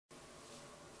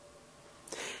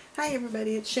Hi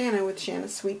everybody, it's Shanna with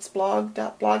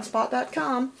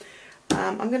shannasweetsblog.blogspot.com.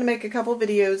 I'm going to make a couple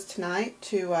videos tonight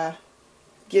to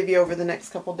give you over the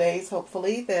next couple days,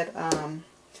 hopefully, that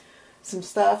some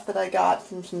stuff that I got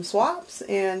from some swaps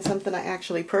and something I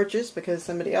actually purchased because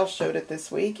somebody else showed it this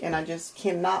week, and I just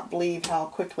cannot believe how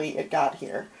quickly it got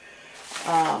here.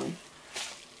 I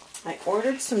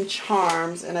ordered some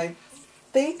charms, and I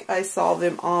think I saw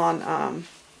them on, I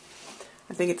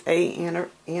think it's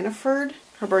Annaford.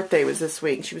 Her birthday was this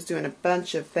week. She was doing a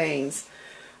bunch of things.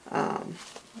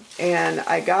 And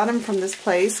I got them from this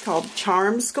place called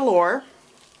Charms Galore.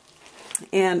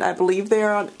 And I believe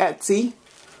they're on Etsy.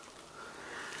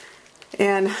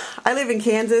 And I live in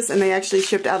Kansas, and they actually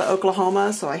shipped out of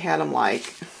Oklahoma, so I had them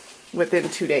like within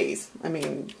 2 days. I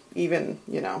mean, even,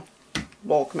 you know,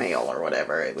 bulk mail or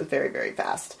whatever. It was very, very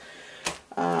fast.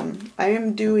 I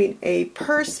am doing a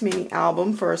purse mini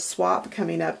album for a swap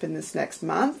coming up in this next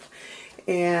month.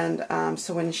 And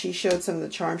so when she showed some of the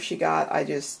charms she got, I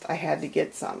had to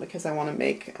get some because I want to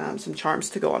make some charms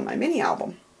to go on my mini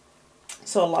album.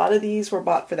 So a lot of these were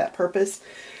bought for that purpose.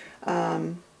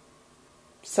 Some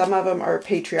of them are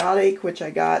patriotic, which I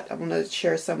got. I'm going to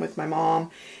share some with my mom.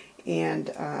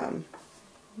 And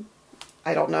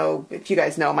I don't know if you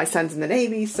guys know, my son's in the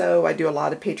Navy, so I do a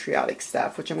lot of patriotic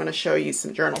stuff, which I'm going to show you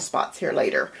some journal spots here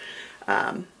later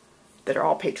that are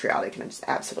all patriotic, and I just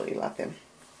absolutely love them.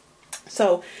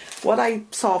 So what I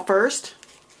saw first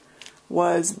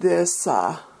was this,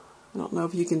 I don't know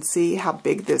if you can see how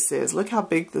big this is. Look how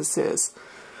big this is.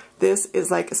 This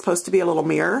is like, it's supposed to be a little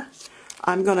mirror.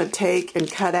 I'm going to take and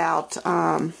cut out,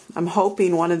 I'm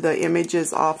hoping one of the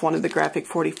images off one of the Graphic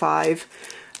 45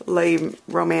 lay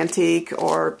romantic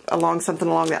or something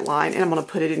along that line, and I'm going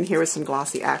to put it in here with some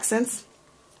glossy accents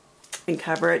and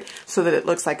cover it so that it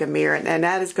looks like a mirror, and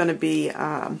that is going to be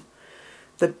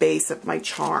the base of my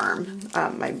charm,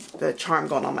 the charm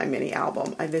going on my mini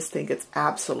album. I just think it's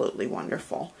absolutely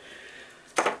wonderful.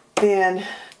 Then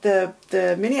the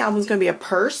mini album is going to be a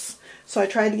purse, so I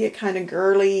tried to get kind of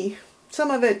girly, some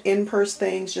of it in-purse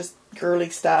things, just girly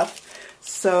stuff.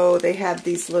 So they had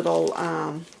these little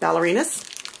ballerinas.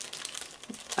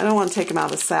 I don't want to take them out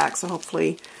of the sack, so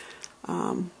hopefully,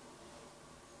 I'm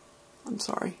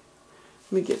sorry.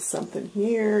 Let me get something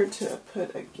here to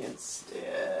put against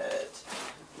it.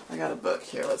 I got a book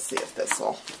here. Let's see if this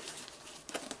will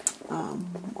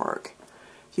work.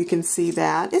 You can see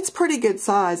that. It's pretty good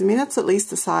size. I mean, that's at least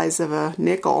the size of a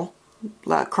nickel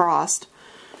crossed.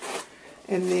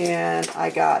 And then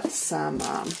I got some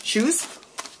shoes.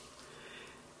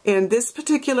 And this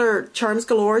particular Charms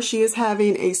Galore, she is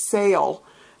having a sale,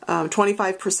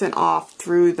 25% off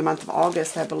through the month of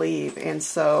August, I believe. And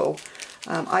so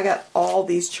I got all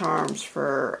these charms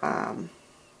for, I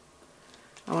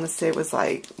want to say it was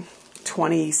like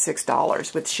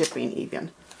 $26 with shipping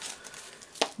even.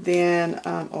 Then,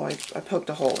 oh, I poked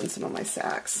a hole in some of my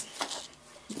sacks.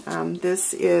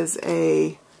 This is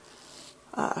a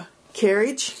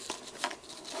carriage.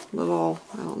 Little,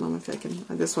 I don't know if I can,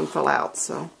 this one fell out,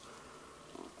 so.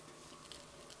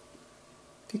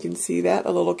 You can see that,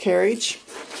 a little carriage.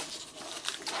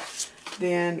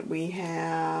 Then we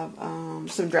have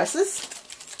some dresses.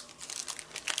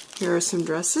 Here are some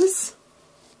dresses.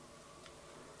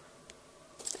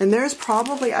 And there's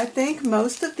probably, I think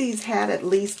most of these had at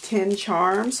least 10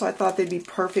 charms, so I thought they'd be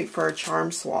perfect for a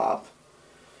charm swap.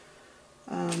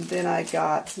 Then I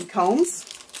got some combs.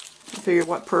 I figured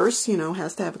what purse, you know,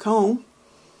 has to have a comb.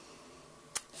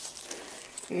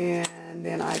 And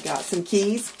then I got some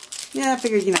keys. Yeah, I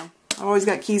figured, you know, I always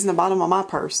got keys in the bottom of my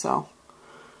purse, so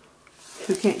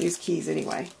who can't use keys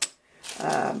anyway?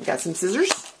 Got some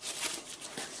scissors.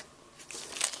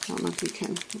 I don't know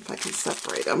if I can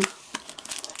separate them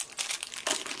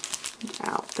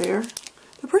out there.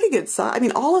 They're pretty good size. I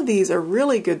mean, all of these are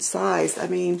really good sized. I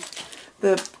mean,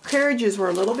 the carriages were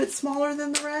a little bit smaller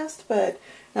than the rest, but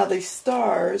now these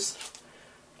stars.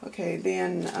 Okay,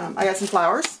 then I got some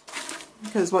flowers,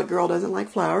 because what girl doesn't like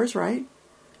flowers, right?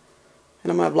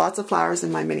 And I'm going to have lots of flowers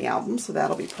in my mini album, so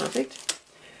that'll be perfect.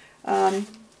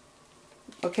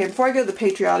 Okay, before I go to the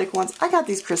patriotic ones, I got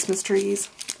these Christmas trees.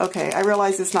 Okay, I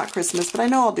realize it's not Christmas, but I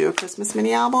know I'll do a Christmas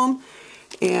mini album.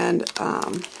 And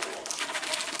trying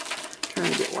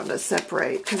to get one to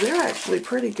separate, because they're actually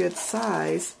pretty good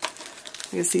size.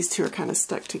 I guess these two are kind of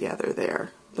stuck together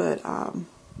there, but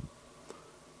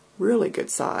really good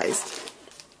sized.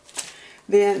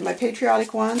 Then my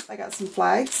patriotic ones, I got some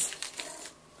flags.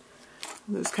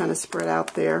 Those kind of spread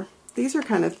out there. These are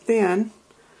kind of thin,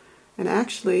 and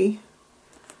actually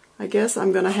I guess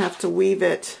I'm going to have to weave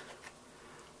it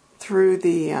through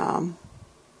the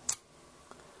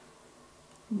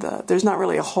there's not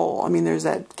really a hole. I mean, there's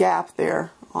that gap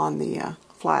there on the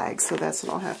flag, so that's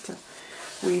what I'll have to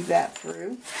weave that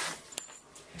through.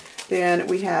 Then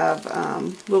we have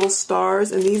little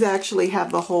stars, and these actually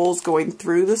have the holes going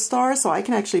through the stars, so I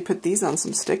can actually put these on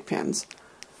some stick pins.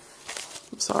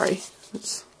 I'm sorry.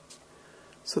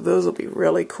 So those will be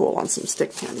really cool on some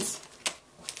stick pins.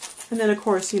 And then, of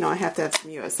course, you know, I have to have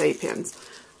some USA pins,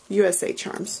 USA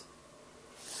charms.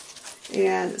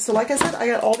 And so, like I said, I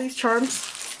got all these charms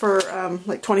for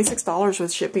like $26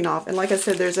 with shipping off. And like I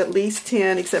said, there's at least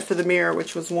 10, except for the mirror,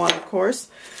 which was one, of course.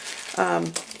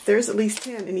 There's at least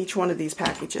 10 in each one of these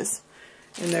packages.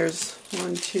 And there's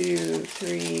 1, 2,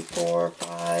 3, 4,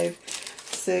 5,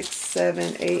 6,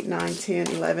 7, 8, 9, 10,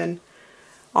 11,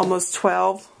 almost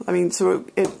 12. I mean, so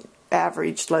it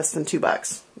averaged less than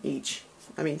 $2 each.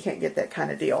 I mean, can't get that kind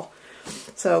of deal.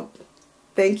 So,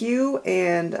 thank you,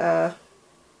 and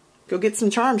go get some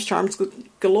charms. Charms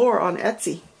galore on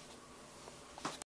Etsy.